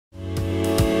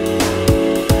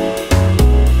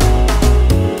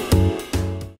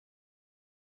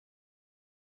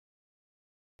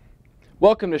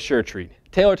Welcome to sureTREAT,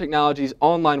 Taylor Technologies'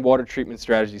 online water treatment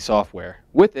strategy software.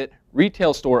 With it,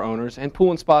 retail store owners and pool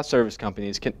and spa service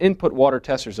companies can input water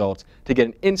test results to get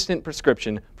an instant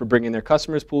prescription for bringing their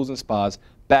customers' pools and spas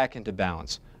back into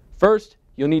balance. First,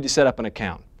 you'll need to set up an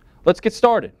account. Let's get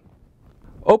started.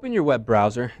 Open your web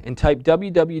browser and type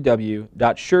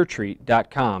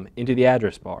www.suretreat.com into the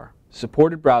address bar.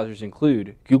 Supported browsers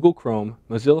include Google Chrome,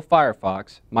 Mozilla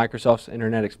Firefox, Microsoft's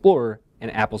Internet Explorer,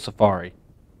 and Apple Safari.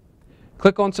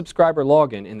 Click on Subscriber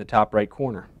Login in the top right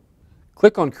corner.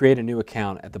 Click on Create a New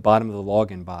Account at the bottom of the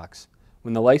login box.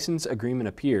 When the license agreement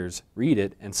appears, read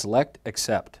it and select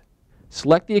Accept.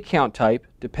 Select the account type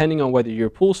depending on whether you're a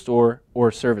pool store or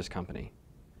a service company.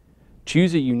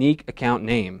 Choose a unique account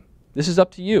name. This is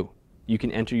up to you. You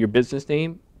can enter your business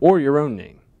name or your own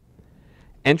name.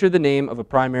 Enter the name of a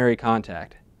primary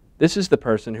contact. This is the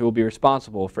person who will be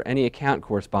responsible for any account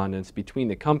correspondence between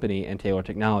the company and Taylor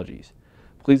Technologies.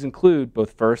 Please include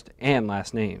both first and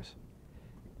last names.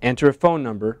 Enter a phone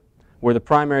number where the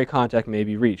primary contact may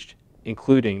be reached,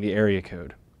 including the area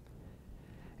code.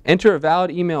 Enter a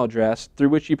valid email address through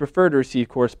which you prefer to receive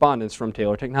correspondence from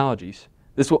Taylor Technologies.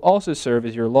 This will also serve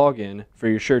as your login for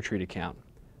your sureTREAT account.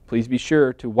 Please be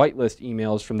sure to whitelist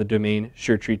emails from the domain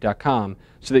sureTREAT.com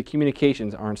so that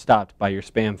communications aren't stopped by your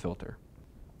spam filter.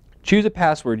 Choose a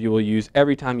password you will use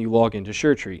every time you log into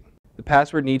sureTREAT. The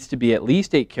password needs to be at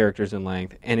least 8 characters in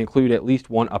length and include at least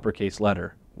one uppercase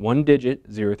letter, one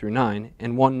digit 0 through 9,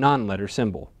 and one non-letter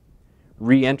symbol.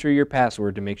 Re-enter your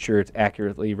password to make sure it's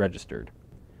accurately registered.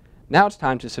 Now it's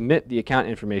time to submit the account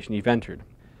information you've entered.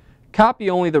 Copy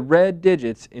only the red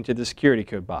digits into the security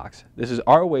code box. This is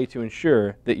our way to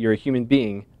ensure that you're a human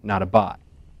being, not a bot.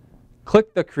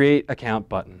 Click the Create Account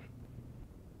button.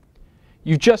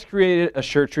 You've just created a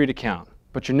sureTREAT account,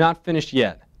 but you're not finished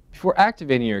yet. Before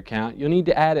activating your account, you'll need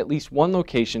to add at least one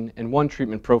location and one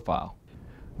treatment profile.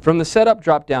 From the Setup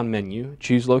drop-down menu,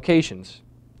 choose Locations.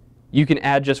 You can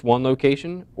add just one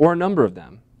location or a number of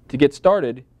them. To get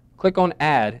started, click on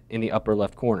Add in the upper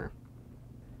left corner.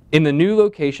 In the New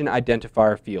Location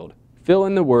Identifier field, fill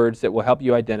in the words that will help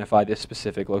you identify this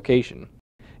specific location.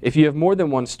 If you have more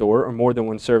than one store or more than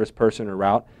one service person or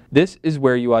route, this is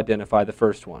where you identify the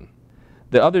first one.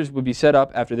 The others will be set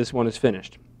up after this one is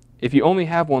finished. If you only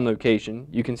have one location,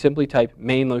 you can simply type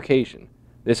Main Location.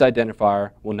 This identifier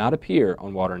will not appear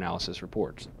on water analysis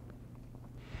reports.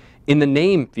 In the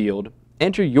Name field,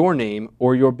 enter your name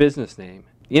or your business name.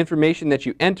 The information that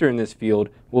you enter in this field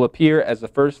will appear as the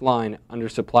first line under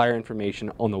Supplier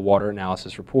Information on the water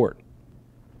analysis report.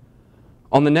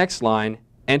 On the next line,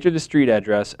 enter the street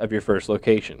address of your first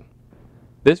location.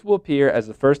 This will appear as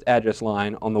the first address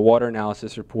line on the water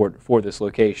analysis report for this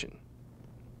location.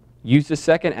 Use the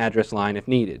second address line if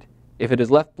needed. If it is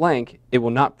left blank, it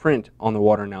will not print on the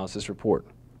water analysis report.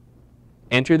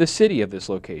 Enter the city of this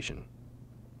location.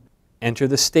 Enter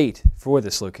the state for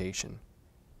this location.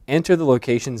 Enter the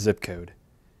location zip code.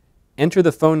 Enter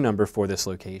the phone number for this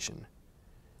location.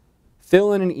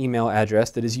 Fill in an email address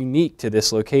that is unique to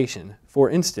this location. For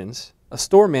instance, a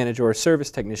store manager or service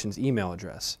technician's email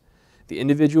address. The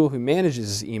individual who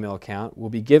manages his email account will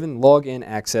be given login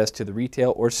access to the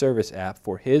retail or service app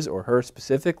for his or her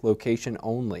specific location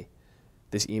only.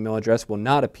 This email address will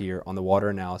not appear on the water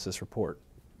analysis report.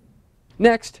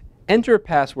 Next, enter a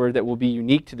password that will be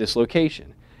unique to this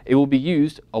location. It will be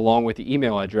used, along with the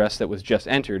email address that was just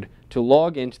entered, to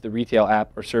log into the retail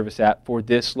app or service app for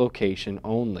this location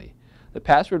only. The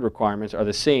password requirements are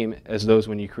the same as those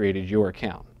when you created your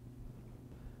account.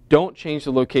 Don't change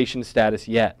the location status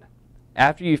yet.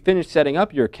 After you've finished setting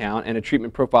up your account and a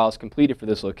treatment profile is completed for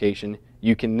this location,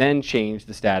 you can then change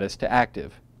the status to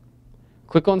active.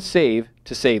 Click on Save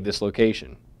to save this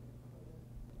location.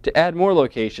 To add more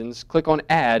locations, click on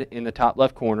Add in the top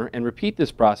left corner and repeat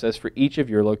this process for each of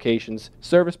your locations,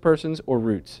 service persons, or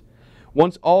routes.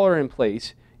 Once all are in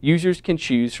place, users can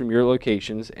choose from your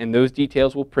locations and those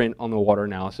details will print on the water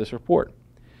analysis report.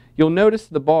 You'll notice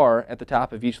the bar at the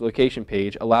top of each location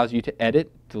page allows you to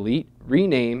edit, delete,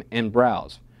 rename, and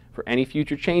browse for any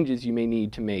future changes you may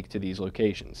need to make to these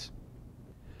locations.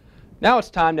 Now it's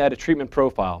time to add a treatment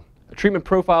profile. A treatment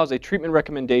profile is a treatment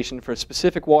recommendation for a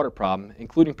specific water problem,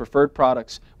 including preferred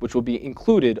products, which will be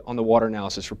included on the water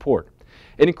analysis report.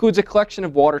 It includes a collection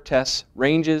of water tests,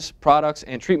 ranges, products,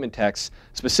 and treatment texts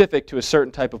specific to a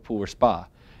certain type of pool or spa.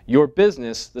 Your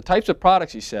business, the types of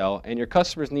products you sell, and your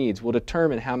customers' needs will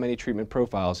determine how many treatment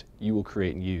profiles you will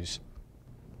create and use.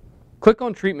 Click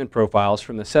on Treatment Profiles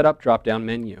from the Setup drop-down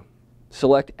menu.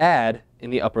 Select Add in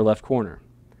the upper left corner.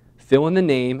 Fill in the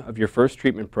name of your first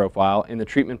treatment profile in the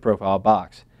Treatment Profile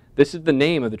box. This is the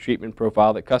name of the treatment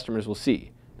profile that customers will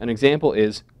see. An example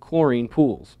is chlorine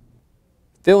pools.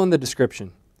 Fill in the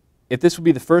description. If this will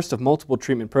be the first of multiple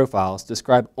treatment profiles,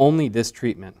 describe only this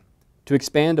treatment. To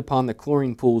expand upon the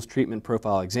chlorine pools treatment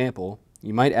profile example,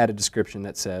 you might add a description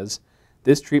that says,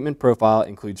 this treatment profile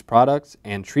includes products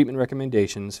and treatment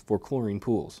recommendations for chlorine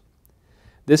pools.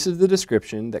 This is the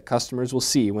description that customers will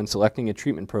see when selecting a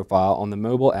treatment profile on the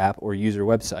mobile app or user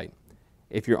website.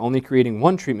 If you're only creating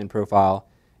one treatment profile,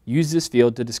 use this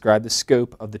field to describe the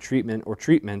scope of the treatment or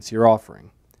treatments you're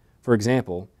offering. For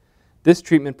example, this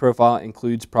treatment profile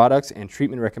includes products and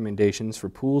treatment recommendations for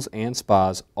pools and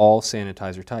spas, all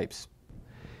sanitizer types.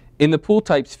 In the Pool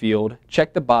Types field,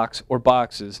 check the box or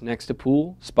boxes next to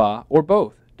pool, spa, or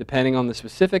both, depending on the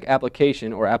specific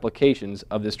application or applications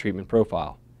of this treatment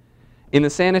profile. In the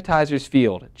Sanitizers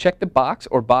field, check the box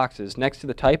or boxes next to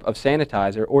the type of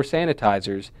sanitizer or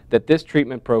sanitizers that this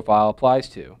treatment profile applies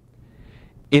to.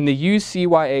 In the Use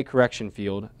CYA correction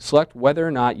field, select whether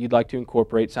or not you'd like to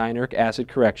incorporate cyanuric acid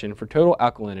correction for total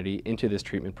alkalinity into this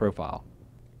treatment profile.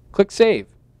 Click Save.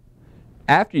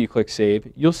 After you click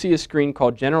Save, you'll see a screen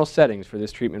called General Settings for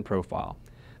this treatment profile.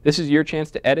 This is your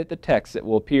chance to edit the text that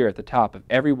will appear at the top of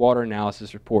every water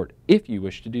analysis report, if you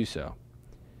wish to do so.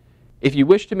 If you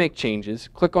wish to make changes,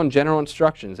 click on General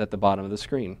Instructions at the bottom of the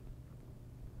screen.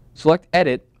 Select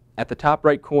Edit at the top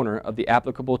right corner of the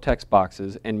applicable text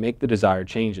boxes and make the desired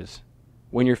changes.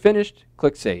 When you're finished,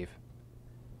 click Save.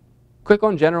 Click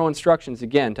on General Instructions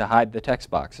again to hide the text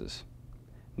boxes.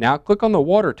 Now click on the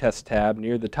Water Test tab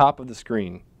near the top of the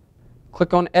screen.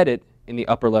 Click on Edit in the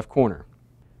upper left corner.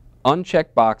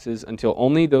 Uncheck boxes until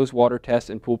only those water tests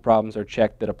and pool problems are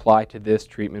checked that apply to this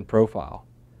treatment profile.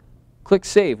 Click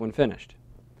Save when finished.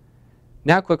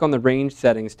 Now click on the Range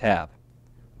Settings tab.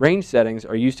 Range settings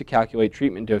are used to calculate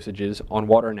treatment dosages on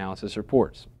water analysis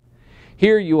reports.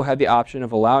 Here you will have the option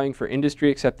of allowing for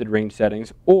industry-accepted range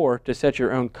settings or to set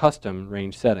your own custom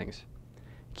range settings.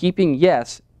 Keeping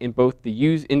Yes in both the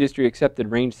Use Industry-Accepted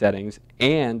Range Settings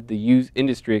and the Use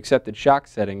Industry-Accepted Shock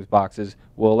Settings boxes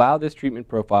will allow this treatment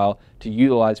profile to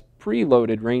utilize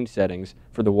preloaded range settings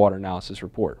for the water analysis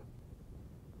report.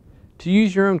 To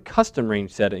use your own custom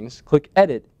range settings, click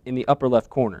Edit in the upper left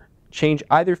corner. Change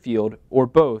either field or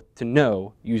both to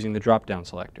No using the drop-down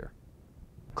selector.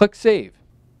 Click Save.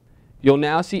 You'll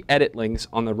now see edit links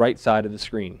on the right side of the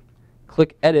screen.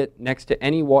 Click Edit next to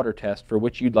any water test for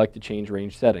which you'd like to change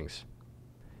range settings.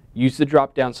 Use the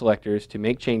drop-down selectors to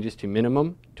make changes to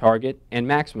minimum, target, and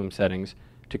maximum settings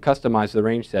to customize the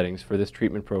range settings for this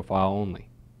treatment profile only.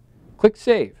 Click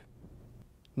Save.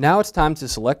 Now it's time to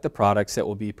select the products that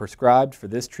will be prescribed for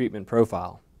this treatment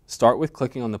profile. Start with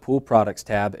clicking on the Pool Products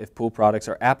tab if pool products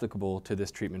are applicable to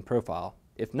this treatment profile.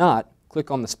 If not,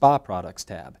 click on the Spa Products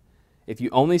tab. If you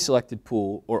only selected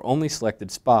Pool or only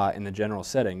selected Spa in the General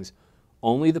Settings,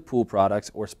 only the Pool Products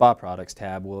or Spa Products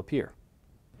tab will appear.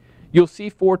 You'll see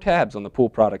 4 tabs on the Pool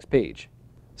Products page.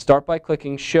 Start by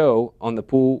clicking Show on the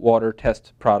Pool Water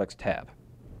Test Products tab.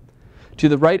 To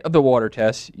the right of the water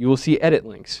tests, you will see edit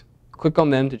links. Click on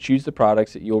them to choose the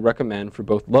products that you will recommend for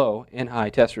both low and high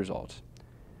test results.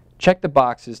 Check the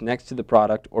boxes next to the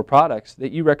product or products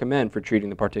that you recommend for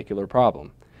treating the particular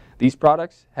problem. These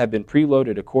products have been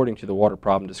preloaded according to the water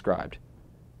problem described.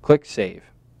 Click Save.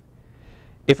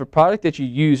 If a product that you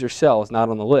use or sell is not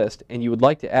on the list and you would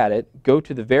like to add it, go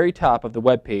to the very top of the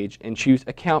web page and choose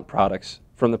Account Products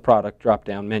from the Product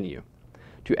drop-down menu.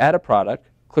 To add a product,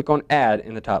 click on Add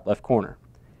in the top left corner.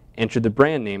 Enter the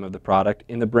brand name of the product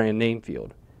in the Brand Name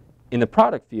field. In the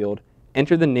Product field,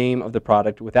 enter the name of the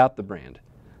product without the brand.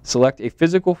 Select a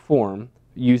physical form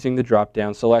using the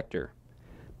drop-down selector.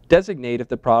 Designate if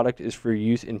the product is for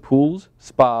use in pools,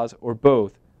 spas, or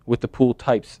both with the Pool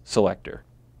Types selector.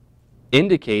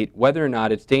 Indicate whether or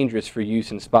not it's dangerous for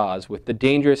use in spas with the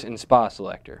Dangerous in Spa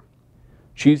selector.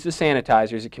 Choose the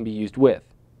sanitizers it can be used with.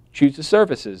 Choose the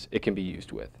surfaces it can be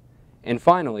used with. And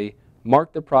finally,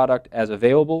 mark the product as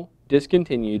available,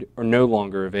 discontinued, or no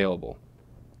longer available.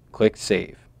 Click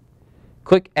Save.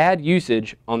 Click Add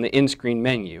Usage on the in-screen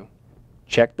menu.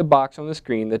 Check the box on the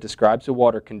screen that describes the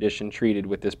water condition treated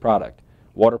with this product,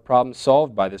 water problem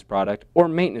solved by this product, or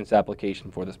maintenance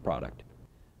application for this product.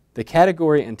 The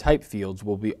category and type fields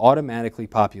will be automatically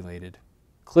populated.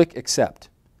 Click Accept.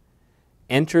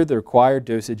 Enter the required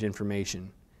dosage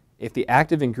information. If the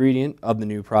active ingredient of the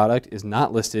new product is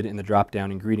not listed in the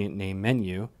drop-down ingredient name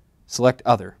menu, select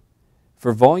Other.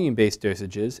 For volume-based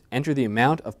dosages, enter the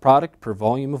amount of product per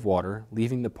volume of water,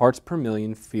 leaving the parts per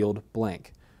million field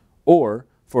blank. Or,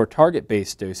 for a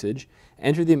target-based dosage,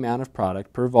 enter the amount of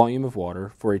product per volume of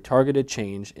water for a targeted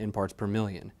change in parts per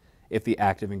million. If the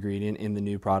active ingredient in the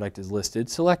new product is listed,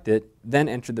 select it, then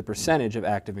enter the percentage of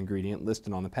active ingredient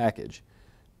listed on the package.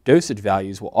 Dosage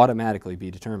values will automatically be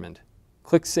determined.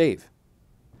 Click Save.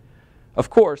 Of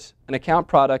course, an account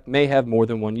product may have more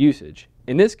than one usage.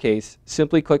 In this case,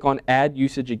 simply click on Add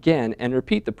Usage again and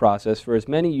repeat the process for as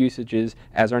many usages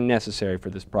as are necessary for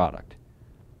this product.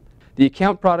 The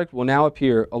account product will now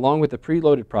appear along with the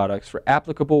preloaded products for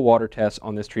applicable water tests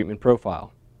on this treatment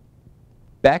profile.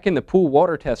 Back in the Pool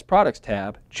Water Test Products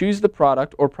tab, choose the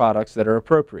product or products that are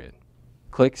appropriate.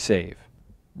 Click Save.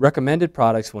 Recommended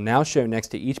products will now show next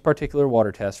to each particular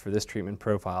water test for this treatment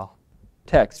profile.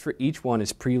 Text for each one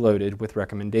is preloaded with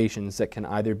recommendations that can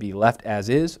either be left as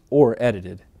is or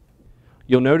edited.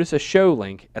 You'll notice a Show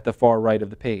link at the far right of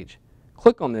the page.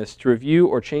 Click on this to review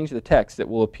or change the text that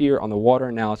will appear on the water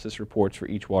analysis reports for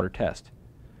each water test.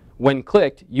 When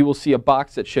clicked, you will see a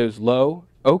box that shows low,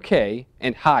 OK,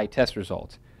 and high test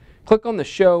results. Click on the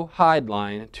Show Hide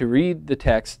line to read the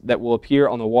text that will appear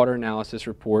on the water analysis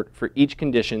report for each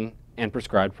condition and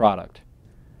prescribed product.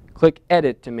 Click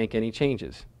Edit to make any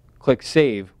changes. Click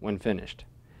Save when finished.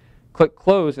 Click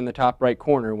Close in the top right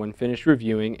corner when finished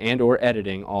reviewing and/or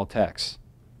editing all texts.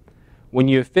 When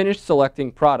you have finished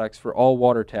selecting products for all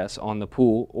water tests on the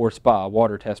Pool or Spa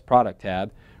Water Test Product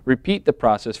tab, repeat the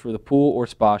process for the Pool or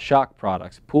Spa Shock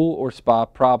products, Pool or Spa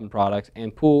Problem products,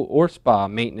 and Pool or Spa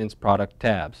Maintenance product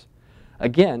tabs.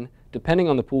 Again, depending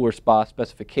on the Pool or Spa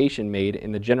specification made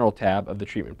in the General tab of the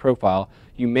treatment profile,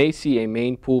 you may see a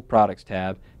Main Pool Products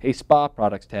tab, a Spa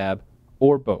Products tab,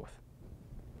 or both.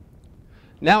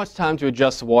 Now it's time to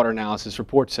adjust the water analysis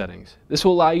report settings. This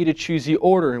will allow you to choose the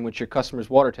order in which your customer's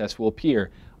water tests will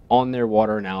appear on their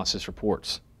water analysis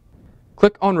reports.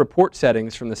 Click on Report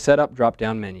Settings from the Setup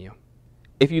drop-down menu.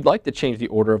 If you'd like to change the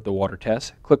order of the water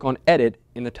tests, click on Edit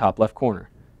in the top left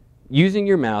corner. Using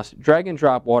your mouse, drag and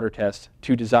drop water tests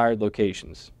to desired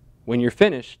locations. When you're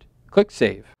finished, click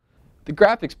Save. The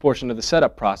graphics portion of the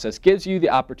setup process gives you the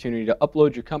opportunity to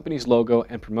upload your company's logo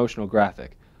and promotional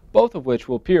graphic, both of which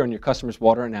will appear on your customer's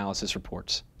water analysis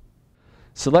reports.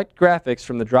 Select Graphics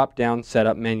from the drop-down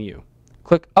Setup menu.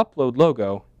 Click Upload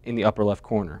Logo in the upper left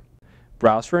corner.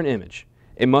 Browse for an image.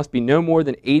 It must be no more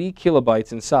than 80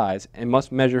 kilobytes in size and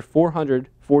must measure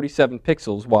 447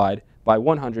 pixels wide by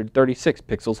 136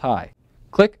 pixels high.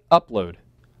 Click Upload.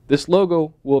 This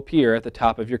logo will appear at the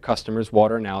top of your customer's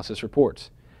water analysis reports.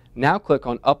 Now click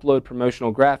on Upload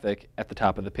Promotional Graphic at the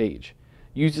top of the page.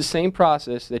 Use the same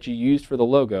process that you used for the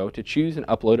logo to choose and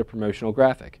upload a promotional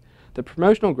graphic. The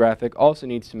promotional graphic also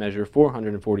needs to measure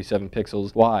 447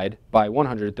 pixels wide by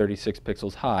 136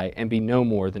 pixels high and be no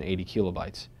more than 80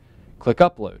 kilobytes. Click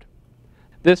Upload.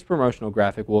 This promotional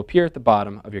graphic will appear at the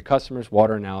bottom of your customer's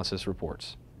water analysis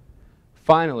reports.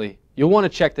 Finally, you'll want to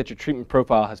check that your treatment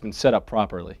profile has been set up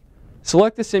properly.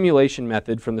 Select the simulation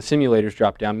method from the Simulators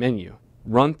drop-down menu.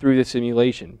 Run through the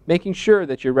simulation, making sure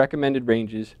that your recommended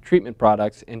ranges, treatment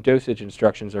products, and dosage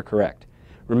instructions are correct.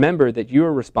 Remember that you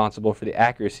are responsible for the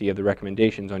accuracy of the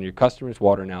recommendations on your customer's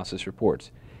water analysis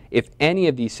reports. If any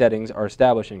of these settings are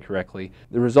established incorrectly,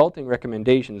 the resulting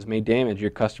recommendations may damage your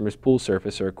customer's pool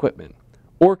surface or equipment,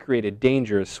 or create a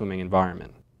dangerous swimming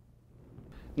environment.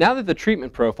 Now that the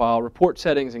treatment profile, report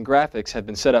settings, and graphics have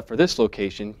been set up for this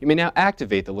location, you may now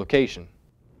activate the location.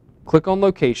 Click on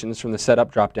Locations from the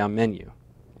Setup drop-down menu.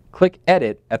 Click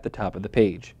Edit at the top of the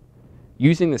page.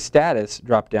 Using the Status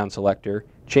drop-down selector,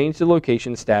 change the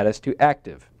location status to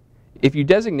Active. If you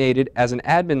designate it as an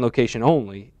admin location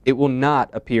only, it will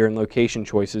not appear in location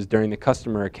choices during the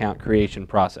customer account creation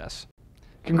process.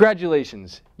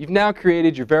 Congratulations! You've now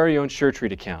created your very own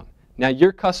sureTREAT account. Now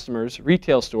your customers,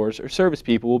 retail stores, or service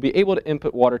people will be able to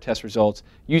input water test results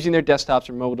using their desktops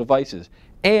or mobile devices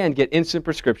and get instant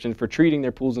prescriptions for treating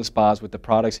their pools and spas with the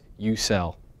products you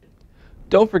sell.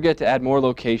 Don't forget to add more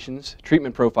locations,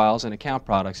 treatment profiles, and account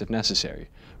products if necessary.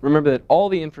 Remember that all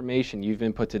the information you've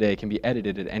input today can be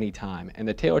edited at any time, and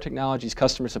the Taylor Technologies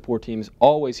customer support team is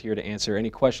always here to answer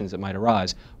any questions that might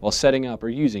arise while setting up or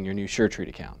using your new sureTREAT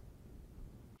account.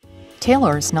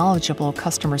 Taylor's knowledgeable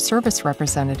customer service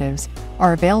representatives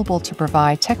are available to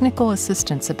provide technical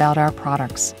assistance about our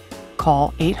products.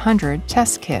 Call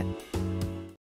 800-TEST-KIT